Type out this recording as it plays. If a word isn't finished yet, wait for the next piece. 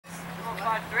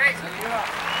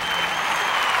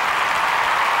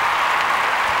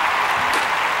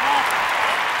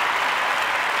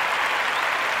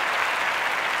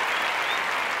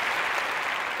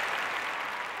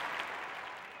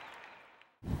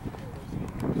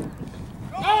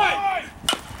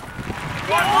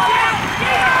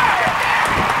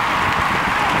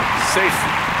Safe.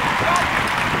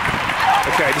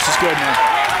 Okay, this is good now.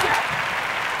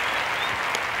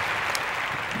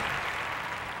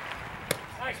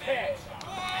 Nice pitch.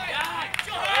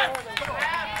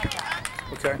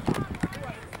 Okay.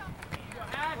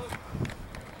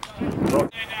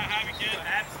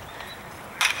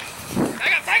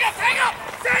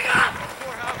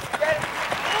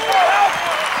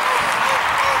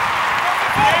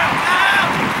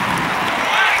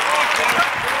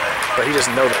 But he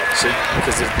doesn't know that, see?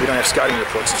 Because we don't have scouting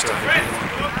reports and stuff.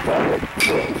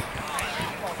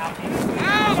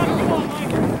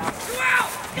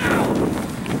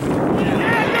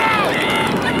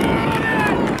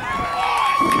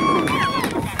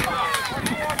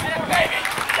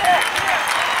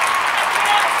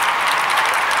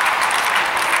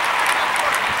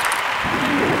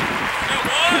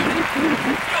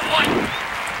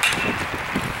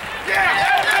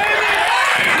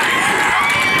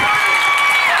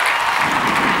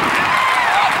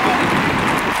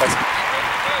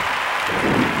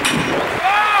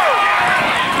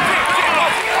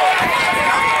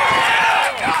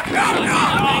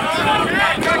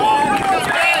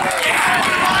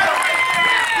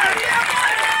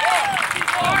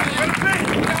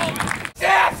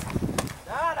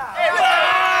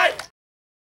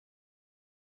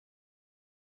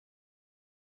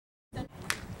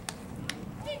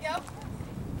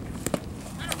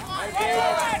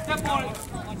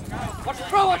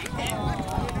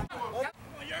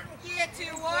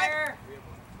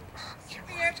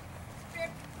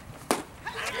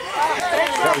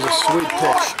 That was a sweet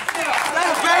pitch.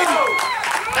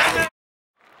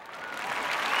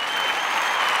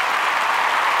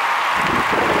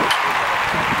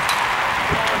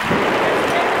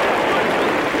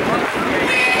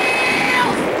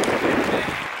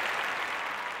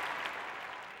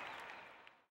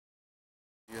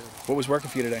 What was working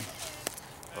for you today?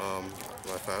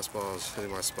 My fastball is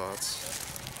hitting my spots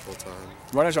full time.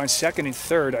 Runners on second and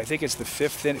third. I think it's the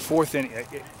fourth inning.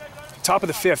 Top of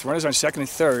the fifth. Runners on second and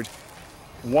third.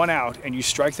 One out, and you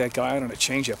strike that guy out on a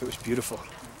changeup. It was beautiful.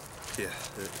 Yeah,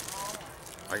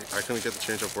 I couldn't get the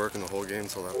changeup working the whole game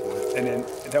until that point. And then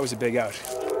that was a big out.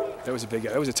 That was a big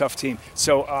out. That was a tough team.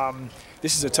 So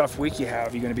this is a tough week you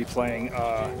have. You're going to be playing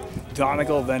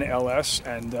Donegal, then LS,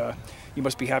 and you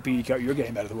must be happy you got your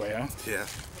game out of the way, huh? Yeah.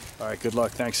 All right, good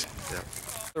luck. Thanks. Yeah.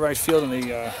 The right field in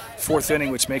the fourth inning,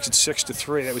 which makes it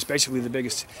 6-3. That was basically the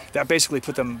biggest. That basically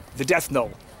put them the death knell.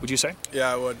 Would you say?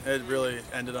 Yeah, I would. It really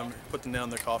ended them, put the nail in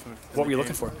their coffin. What were you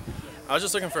looking for? I was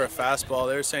just looking for a fastball.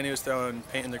 They were saying he was throwing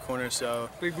paint in the corner, so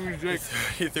he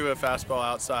threw a fastball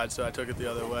outside, so I took it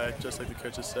the other way, just like the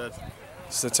coaches said.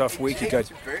 It's a tough week. You got.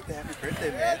 Happy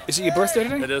birthday, man. Is it your birthday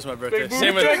today? It is my birthday.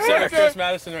 Same with Chris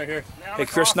Madison right here. Hey,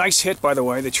 Chris, nice hit, by the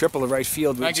way. The triple of right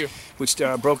field, which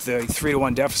broke the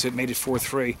 3-1 deficit, made it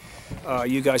 4-3.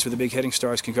 You guys were the big hitting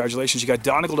stars. Congratulations. You got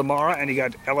Donegal tomorrow, and you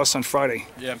got LS on Friday.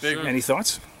 Yeah, big. Any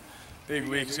thoughts? Big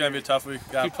week. It's going to be a tough week.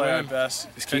 Got to play our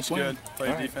best. Just keep Pitch good. winning.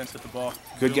 Play defense, hit the ball.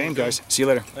 Good game, guys. See you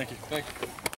later. Thank you.